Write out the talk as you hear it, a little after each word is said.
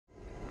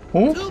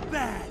어?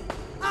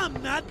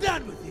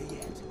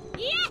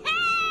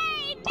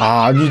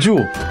 아, 아니죠.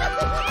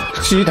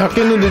 지 다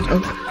깼는데.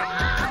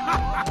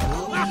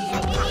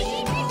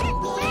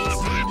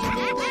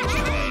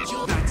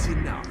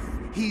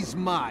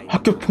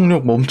 학교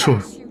폭력 멈춰.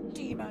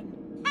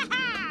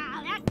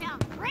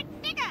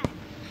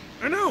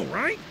 I know,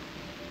 right?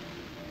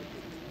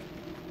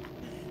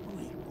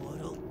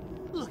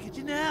 Look at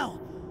you now.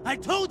 I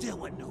told you I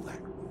wasn't over.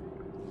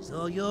 It's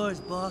all yours,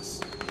 boss.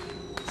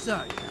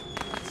 Sorry about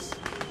this.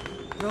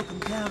 Broke him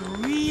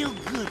down real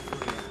good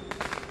for you.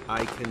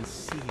 I can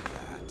see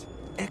that.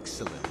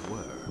 Excellent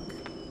work.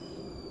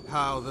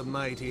 How the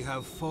mighty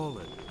have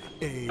fallen,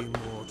 eh,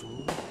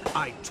 mortal?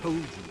 I told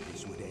you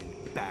this would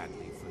end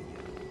badly for you.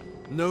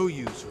 No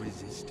use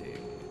resisting.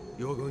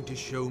 You're going to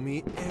show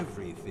me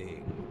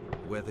everything,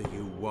 whether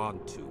you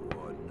want to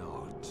or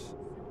not.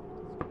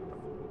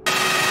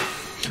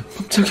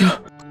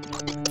 깜짝이야.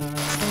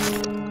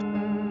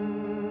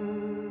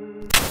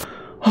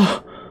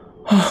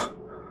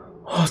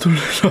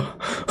 놀래라.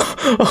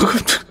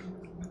 깜짝.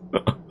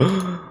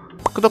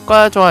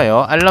 구독과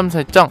좋아요, 알람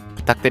설정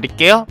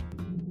부탁드릴게요.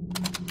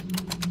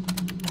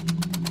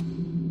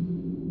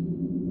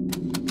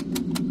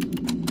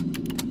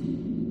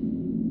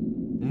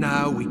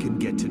 Now we can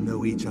get to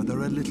know each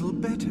other a little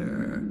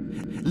better.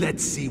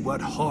 Let's see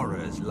what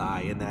horrors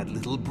lie in that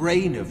little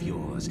brain of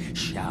yours,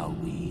 shall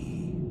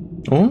we?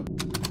 어?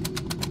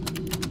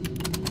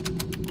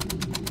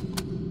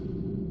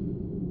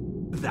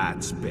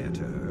 That's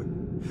better.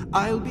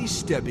 I'll be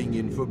stepping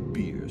in for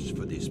beers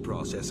for this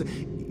process.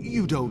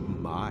 You don't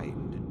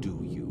mind, do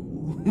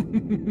you?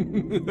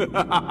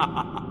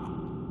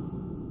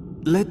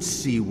 Let's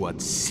see what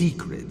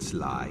secrets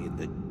lie in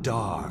the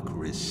dark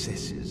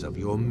recesses of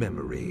your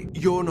memory.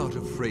 You're not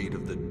afraid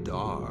of the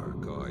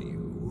dark, are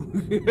you?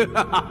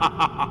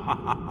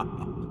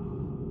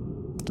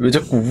 왜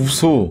자꾸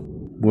웃어?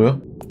 뭐야?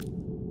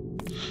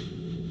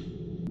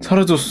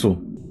 사라졌어.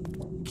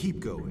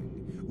 Keep going.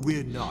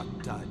 We're not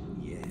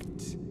done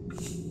yet.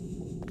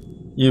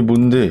 얘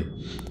뭔데?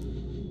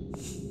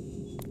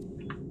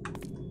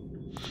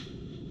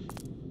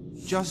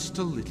 Just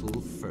a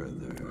little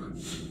further.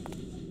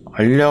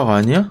 알약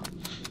아니야?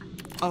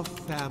 A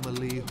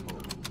family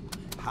home.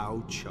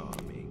 How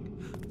charming.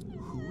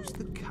 Who's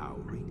the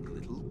cowering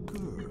little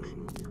girl?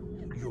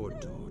 Your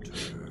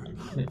daughter.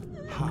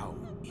 How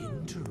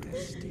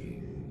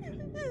interesting.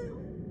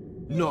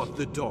 Not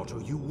the daughter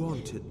you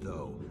wanted,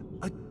 though.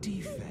 A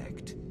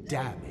defect.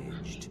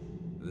 Damaged.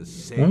 The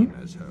same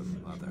as her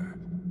mother.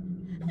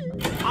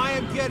 I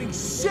am getting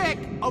sick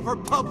of her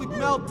public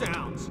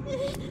meltdowns.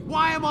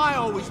 Why am I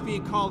always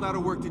being called out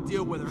of work to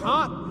deal with her,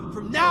 huh?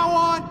 From now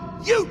on,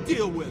 you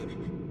deal with her.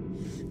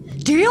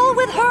 Deal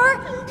with her?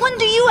 When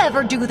do you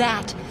ever do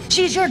that?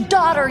 She's your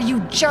daughter,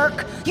 you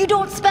jerk. You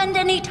don't spend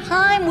any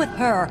time with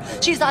her.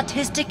 She's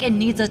autistic and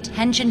needs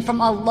attention from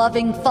a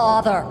loving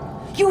father.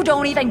 You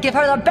don't even give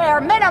her the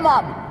bare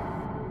minimum.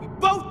 We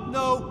both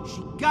know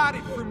she got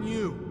it from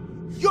you.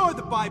 You're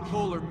the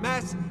bipolar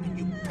mess, and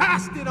you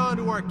passed it on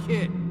to our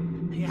kid.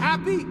 You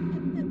happy?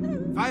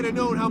 If I'd have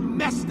known how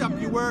messed up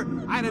you were,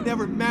 I'd have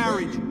never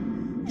married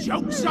you.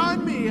 Joke's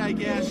on me, I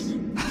guess.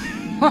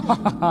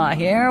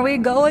 Here we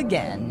go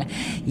again.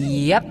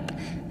 Yep,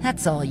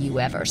 that's all you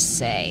ever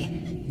say.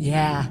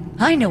 Yeah,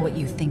 I know what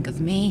you think of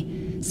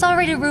me.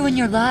 Sorry to ruin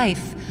your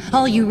life.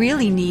 All you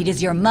really need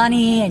is your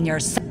money and your...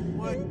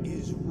 What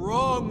is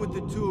wrong with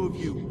the two of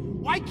you?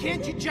 Why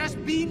can't you just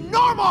be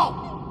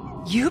normal?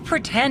 You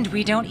pretend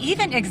we don't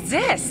even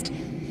exist.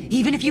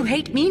 Even if you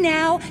hate me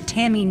now,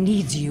 Tammy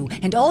needs you,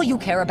 and all you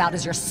care about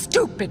is your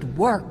stupid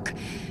work.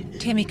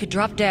 Tammy could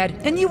drop dead,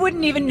 and you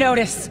wouldn't even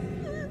notice.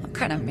 What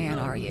kind of man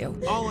are you?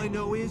 All I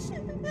know is,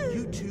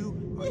 you two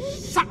are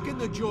sucking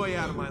the joy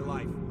out of my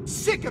life. I'm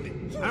sick of it.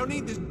 I don't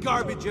need this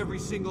garbage every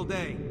single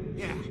day.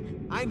 Yeah,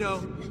 I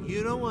know.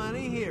 You don't want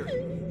to hear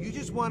it. You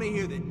just want to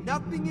hear that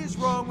nothing is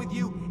wrong with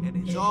you, and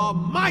it's all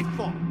my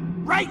fault,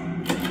 right?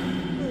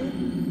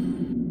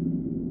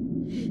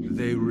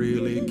 They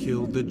really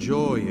killed the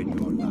joy in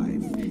your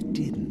life,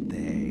 didn't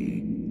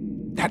they?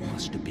 That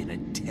must have been a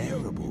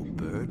terrible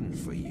burden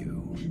for you.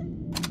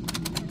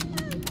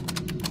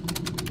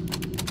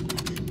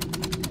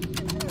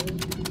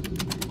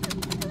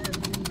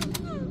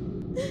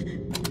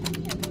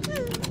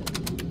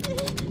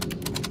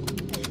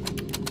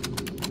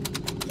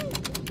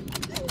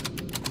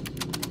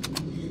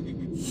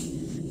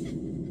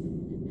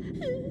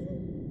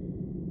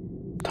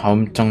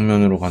 다음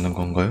장면으로 가는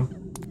건가요?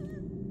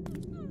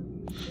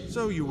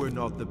 So you were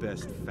not the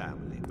best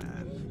family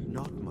man.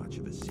 Not much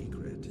of a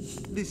secret.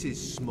 This is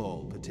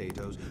small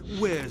potatoes.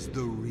 Where's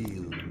the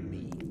real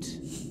meat?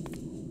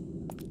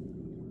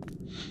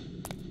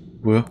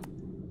 뭐야?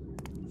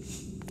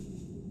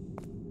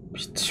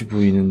 빛이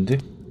보이는데?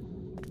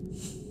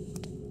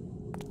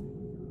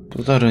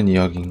 또 다른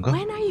이야기인가?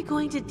 When are you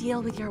going to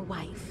deal with your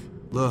wife?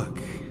 Look,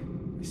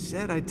 I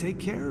said I'd take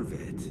care of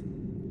it.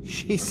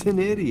 She's an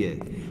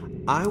idiot.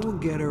 I will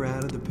get her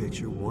out of the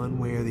picture one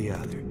way or the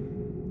other.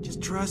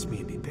 Just trust me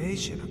and be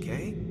patient,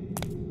 okay?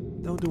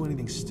 Don't do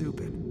anything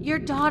stupid. Your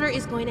daughter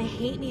is going to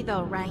hate me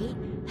though, right?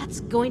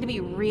 That's going to be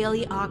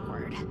really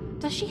awkward.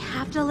 Does she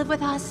have to live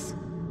with us?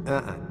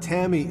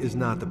 Tammy is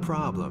not the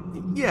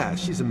problem. Yeah,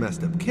 she's a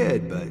messed up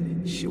kid, but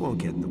she won't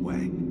get in the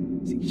way.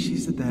 See,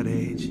 she's at that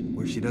age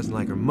where she doesn't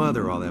like her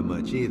mother all that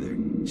much either.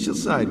 She'll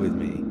side with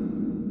me.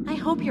 I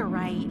hope you're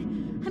right.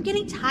 I'm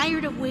getting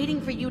tired of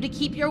waiting for you to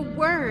keep your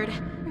word.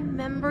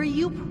 Remember,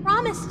 you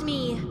promised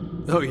me.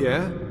 Oh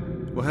yeah?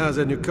 Well, how's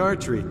that new car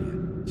treating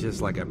you?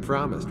 Just like I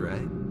promised,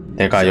 right?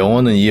 내가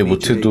영어는 이해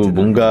못해도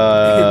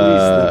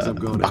뭔가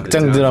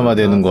막장 드라마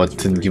되는 것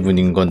같은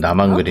기분인 건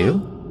나만 그래요?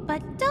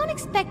 But don't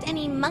expect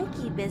any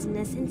monkey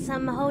business in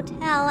some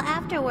hotel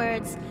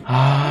afterwards.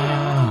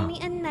 아. Give me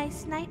a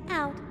nice night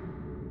out.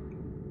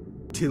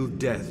 Till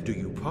death do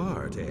you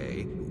part,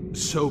 eh?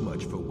 So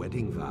much for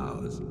wedding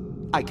vows.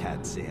 I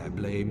can't say I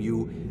blame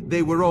you.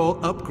 They were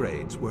all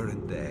upgrades,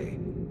 weren't they?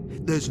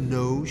 There's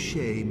no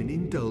shame in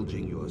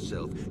indulging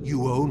yourself.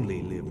 You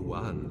only live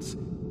once.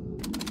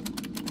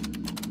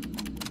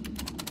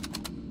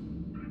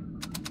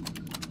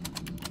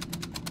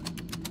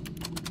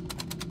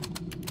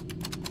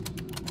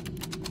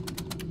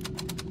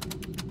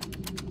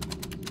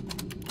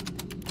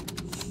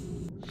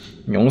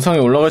 영상에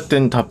올라갈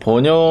땐 다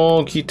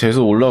번역이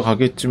돼서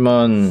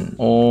올라가겠지만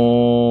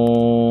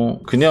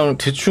그냥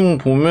대충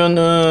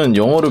보면은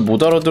영어를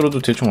못 알아들어도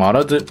대충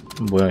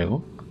뭐야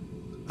이거?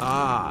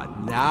 Ah,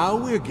 now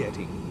we're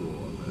getting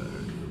warmer.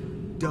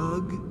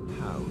 Doug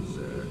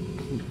Hauser.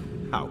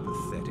 How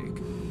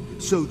pathetic.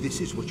 So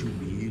this is what you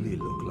really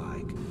look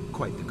like.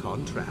 Quite the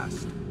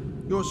contrast.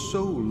 Your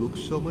soul looks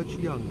so much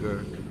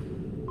younger.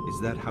 Is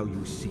that how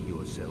you see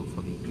yourself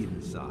on the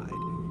inside?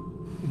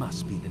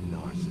 Must be the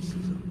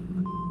narcissism.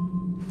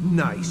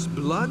 Nice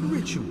blood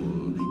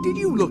ritual. Did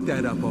you look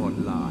that up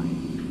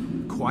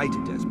online? Quite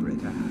a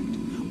desperate act.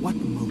 What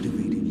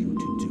motivated you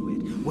to do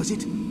it? Was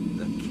it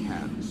the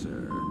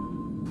cancer?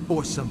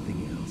 Or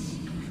something else?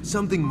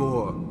 Something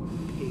more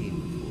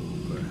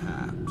painful,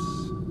 perhaps?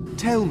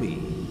 Tell me,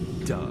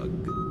 Doug,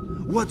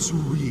 what's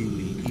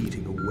really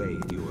eating away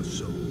at your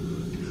soul?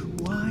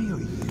 Why are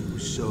you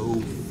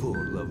so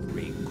full of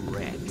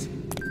regret?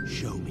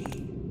 Show me.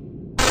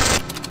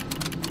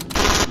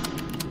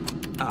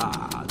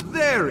 Ah,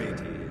 there it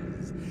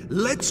is.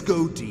 Let's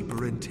go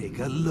deeper and take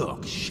a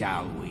look,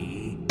 shall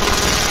we?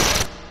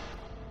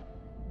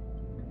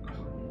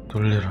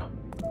 놀래라.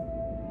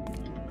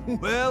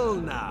 Well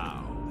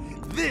now,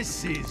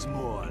 this is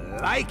more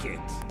like it.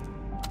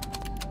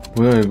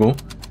 뭐야 이거?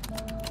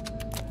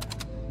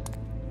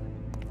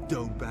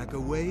 Don't back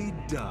away,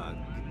 Doug.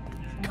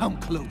 Come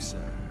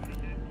closer.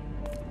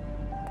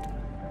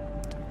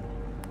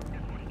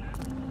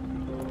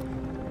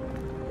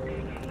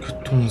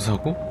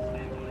 교통사고?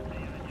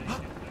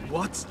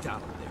 What's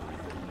down there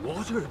in the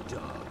water,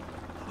 Doug?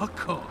 A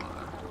car?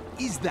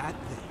 Is that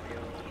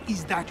there?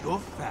 Is that your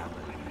family?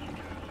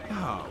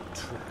 How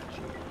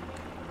tragic.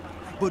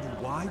 But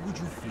why would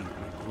you feel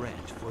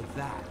regret for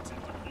that?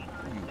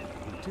 You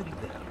hated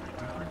them,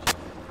 didn't you?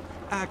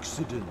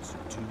 Accidents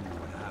do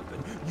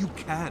happen. You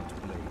can't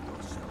blame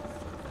yourself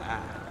for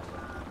that.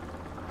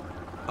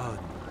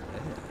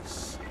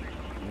 Unless...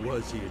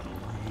 was it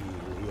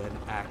really an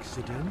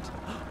accident?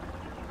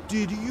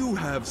 Did you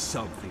have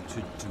something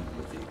to do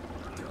with it,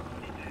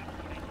 Doug?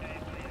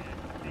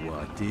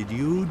 What did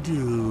you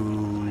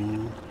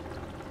do?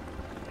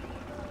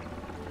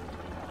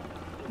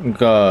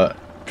 그러니까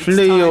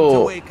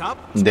플레이어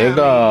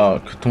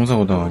내가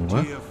교통사고 당한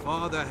거야? Your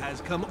father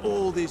has come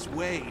all this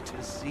way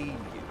to see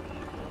you.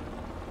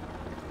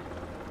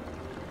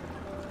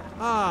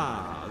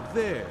 Ah,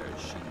 there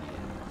she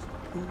is.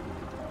 Ooh,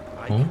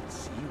 I can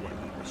see why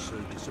you were so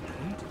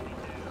disappointed in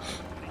her.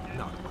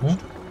 Not much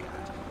to look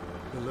at.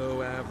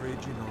 Below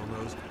average in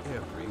almost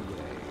every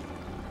way.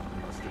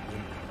 Must have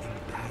been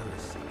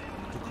embarrassing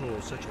to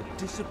call such a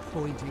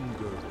disappointing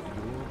girl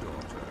your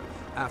daughter.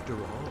 After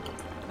all,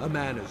 a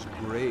man as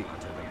great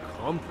and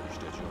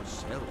accomplished as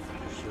yourself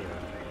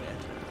deserves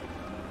better.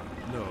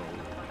 No.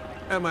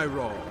 Am I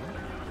wrong?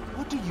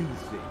 What do you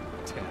think,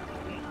 Tammy?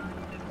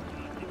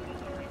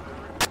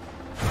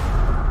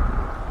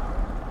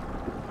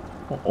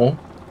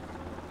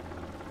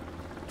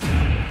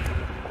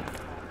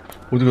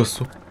 어디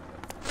갔어?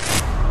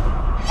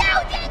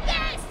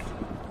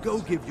 Go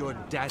give your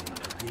daddy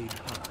a big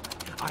hug.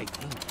 I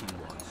think he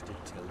wants to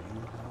tell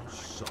you how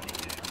sorry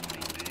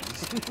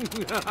he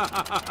is.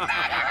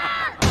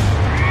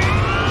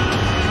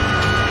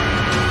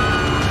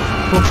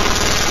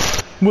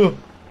 뭐야?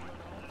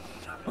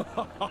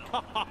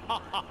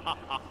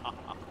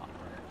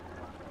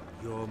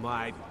 You're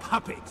my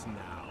puppet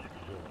now,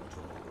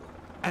 mortal.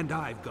 And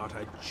I've got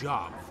a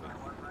job for you.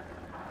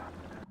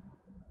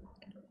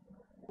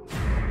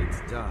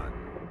 It's done.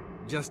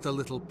 Just a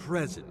little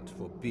present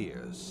for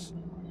Beers.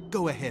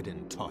 Go ahead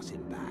and toss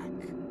him back.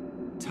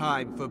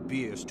 Time for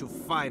Beers to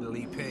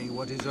finally pay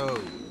what is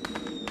owed.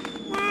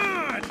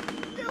 What?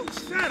 You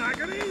said I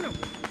could eat them.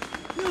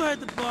 You heard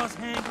the boss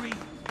hangry.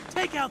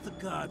 Take out the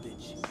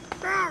garbage.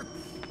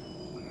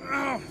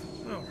 Oh,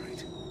 all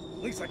right.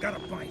 At least I got a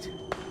bite.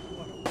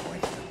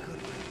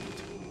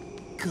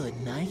 Good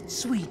night,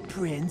 sweet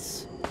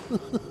prince.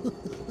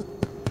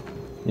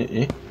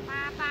 예?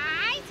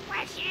 Bye-bye,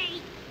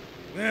 Squishy.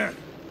 There.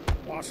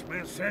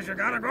 Bossman says you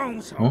gotta go,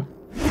 so 어?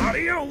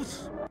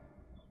 adios.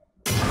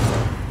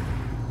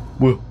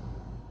 뭐야?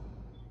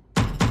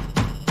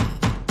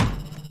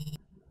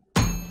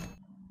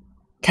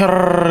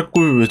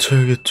 캐랄꿀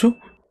외쳐야겠죠?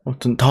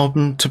 아무튼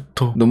다음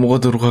챕터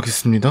넘어가도록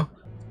하겠습니다.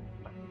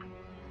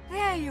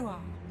 There you are.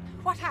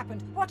 What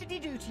happened? What did he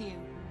do to you?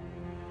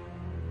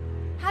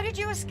 How did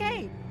you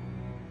escape?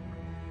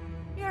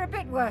 You're a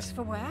bit worse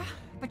for wear,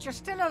 but you're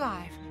still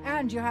alive,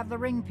 and you have the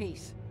ring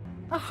piece.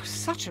 Oh,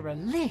 such a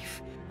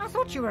relief. I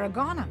thought you were a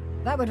goner.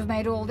 That would have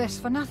made all this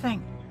for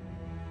nothing.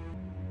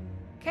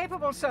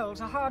 Capable souls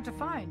are hard to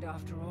find,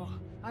 after all.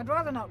 I'd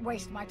rather not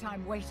waste my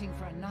time waiting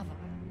for another.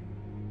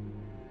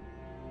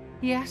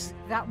 Yes,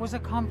 that was a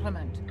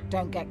compliment.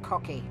 Don't get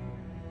cocky.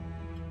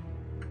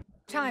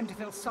 Time to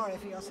feel sorry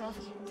for yourself.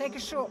 Take a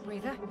short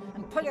breather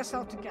and pull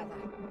yourself together.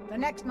 The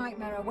next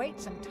nightmare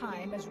awaits and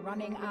time is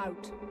running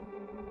out.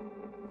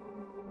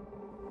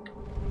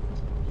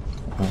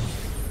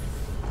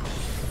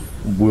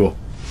 뭐야?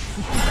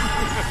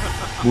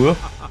 뭐야?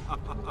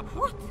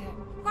 What the?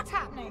 What's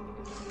happening?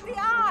 The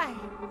eye!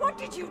 What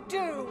did you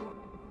do?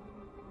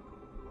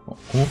 어?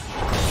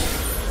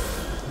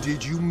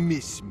 Did you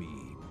miss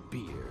me,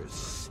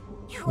 Beers?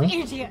 You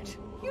idiot!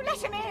 You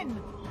let him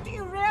in! Do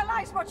you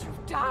realize what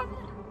you've done?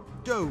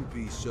 Don't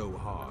be so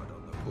hard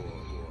on the poor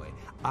boy.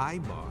 I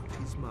marked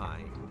his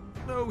mind.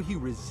 No, he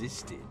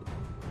resisted,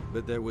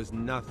 but there was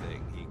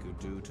nothing he could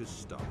do to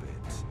stop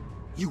it.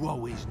 You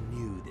always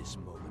knew this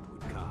moment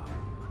would come.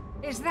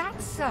 Is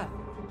that so?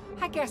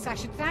 I guess I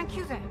should thank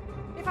you then.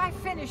 If I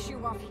finish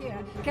you off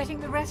here, getting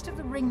the rest of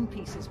the ring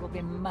pieces will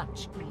be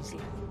much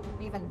easier.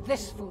 Even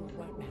this fool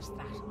won't mess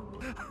that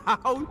up.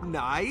 How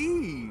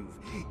naive!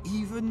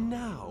 Even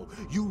now,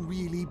 you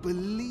really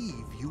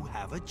believe you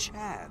have a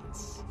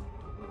chance.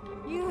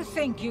 You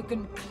think you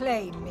can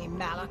claim me,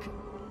 Malak?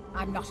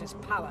 I'm not as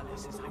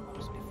powerless as I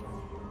was before.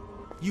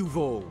 You've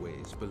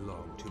always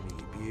belonged to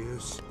me,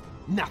 Beers.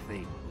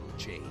 Nothing will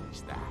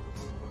change that.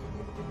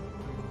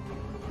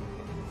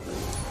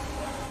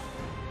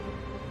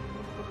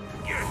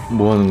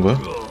 뭐 하는 거야?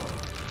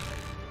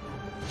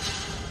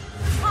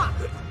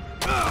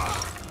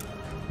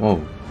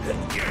 와우.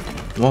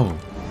 와우.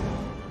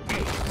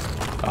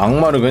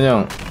 악마를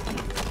그냥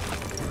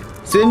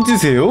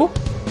샌드세요?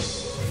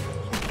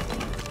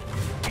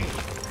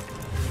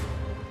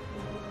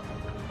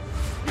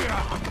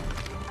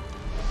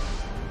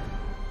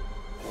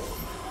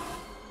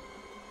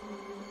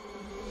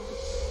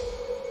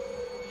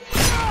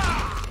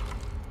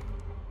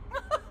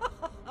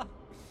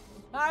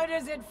 How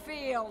does it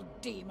feel,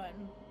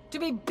 demon? To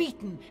be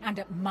beaten and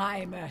at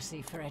my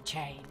mercy for a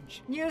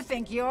change. You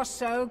think you're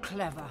so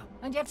clever,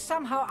 and yet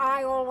somehow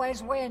I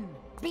always win.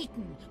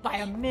 Beaten by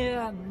a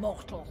mere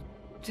mortal.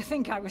 To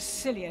think I was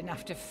silly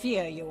enough to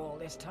fear you all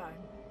this time.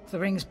 The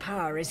ring's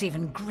power is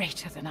even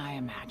greater than I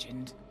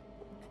imagined.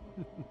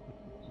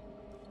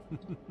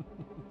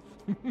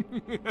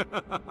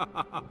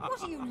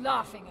 What are you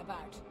laughing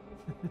about?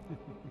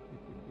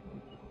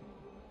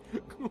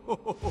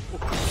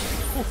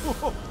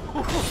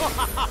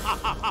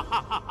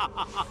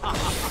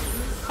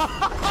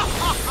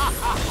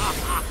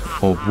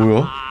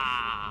 뭐야?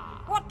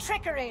 What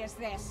trickery is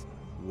this?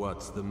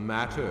 What's the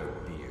matter,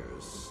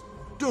 Beers?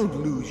 Don't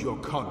lose your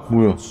뭐야?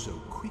 confidence so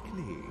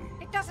quickly.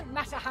 It doesn't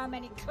matter how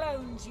many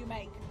clones you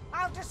make.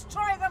 I'll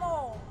destroy them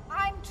all.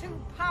 I'm too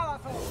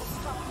powerful to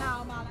stop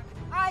now, Malak.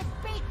 I've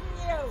beaten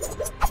you.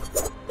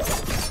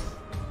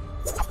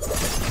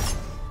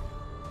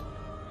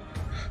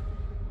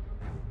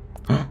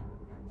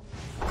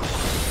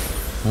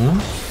 어?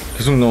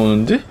 계속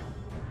나오는데?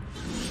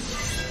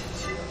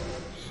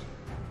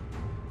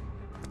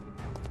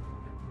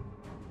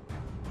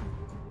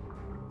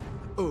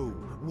 Oh,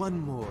 one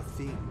more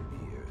thing,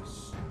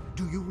 Beers.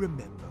 Do you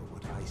remember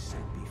what I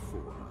said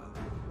before?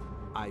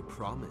 I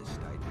promised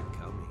I'd be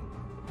coming,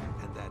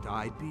 and that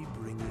I'd be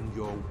bringing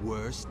your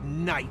worst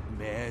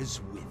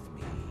nightmares with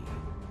me.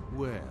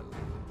 Well,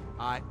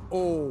 I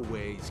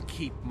always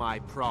keep my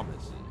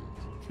promises.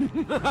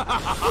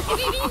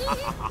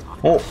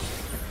 어?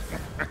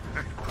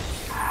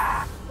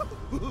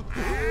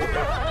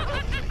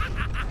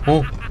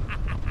 어?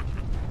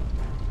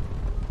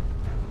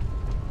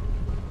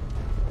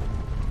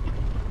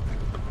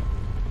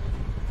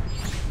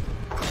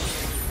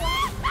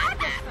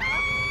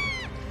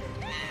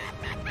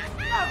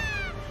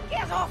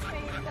 Get off me,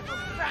 you little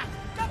brat!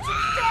 Don't you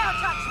dare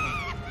touch me!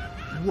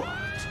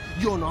 What?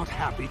 You're not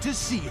happy to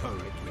see her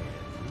again?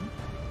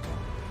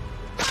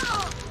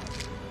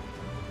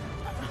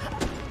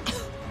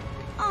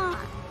 Aw,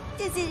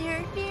 does it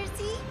hurt,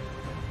 Beersy?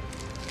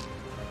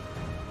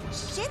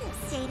 Should have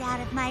stayed out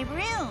of my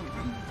room.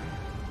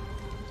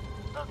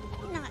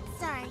 Not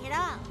sorry at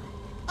all,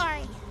 are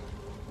you?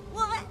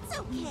 Well, that's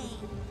okay.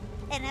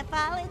 An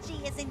apology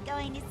isn't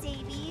going to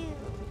save you.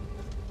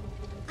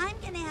 I'm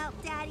gonna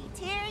help Daddy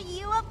tear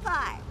you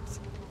apart,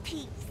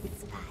 piece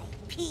by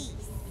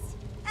piece.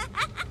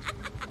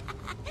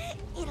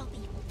 It'll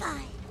be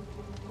fun.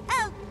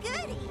 Oh,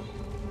 goody.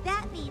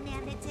 That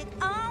man that took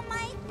all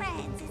my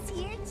friends is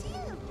here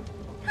too.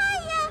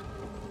 Hiya.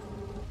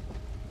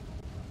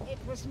 It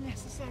was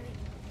necessary.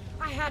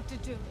 I had to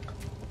do it.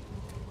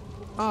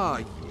 Ah,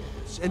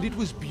 yes, and it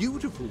was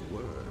beautiful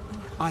work.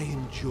 I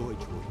enjoyed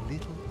your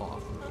little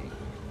offering.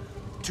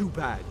 Too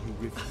bad you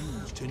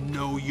refused to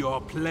know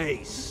your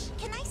place.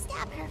 Can I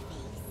stab her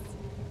face?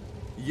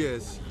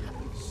 Yes,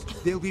 yes.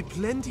 There'll be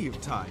plenty of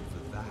time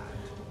for that.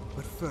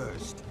 But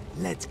first,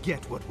 let's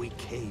get what we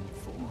came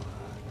for.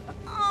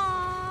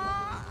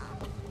 Aww.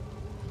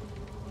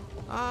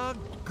 Ah,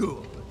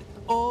 good.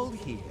 All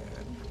here.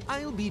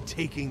 I'll be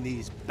taking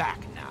these back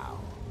now.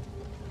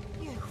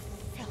 You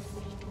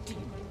filthy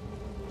demon.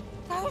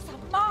 Those are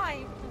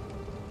mine.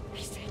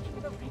 He's taking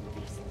the ring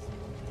pieces.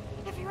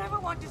 If you ever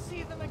want to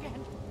see them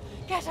again,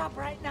 get up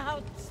right now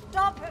and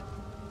stop it.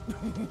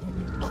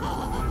 No!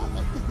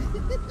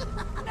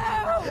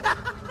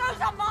 Those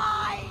are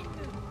mine!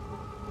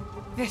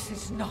 This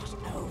is not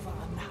over,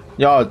 Malak.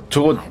 야,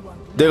 저거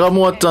내가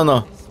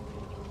모았잖아.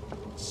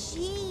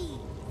 Jeez,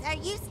 are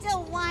you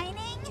still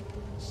whining?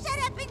 Shut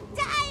up and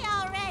die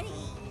already!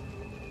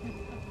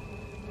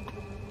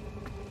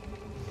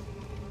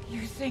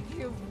 You think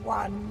you've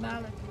won,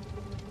 Malak?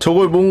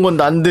 저걸 모은 건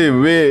난데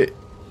왜?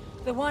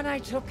 The one I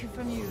took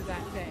from you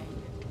that day.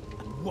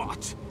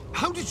 What?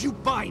 How did you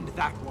bind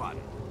that one?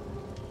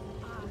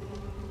 I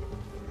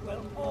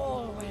will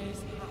always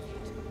have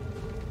it.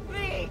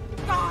 Be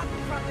gone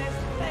from this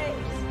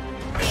place!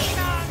 Be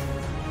gone!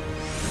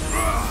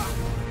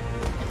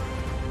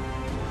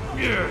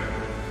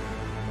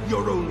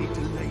 You're only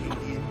delaying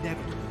the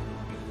inevitable.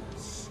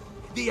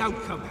 The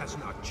outcome has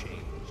not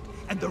changed,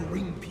 and the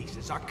ring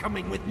pieces are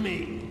coming with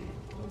me.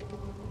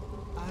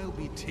 I'll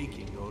be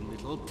taking your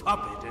little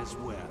puppet as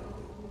well.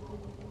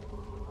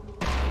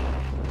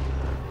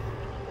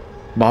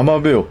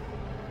 마마베오.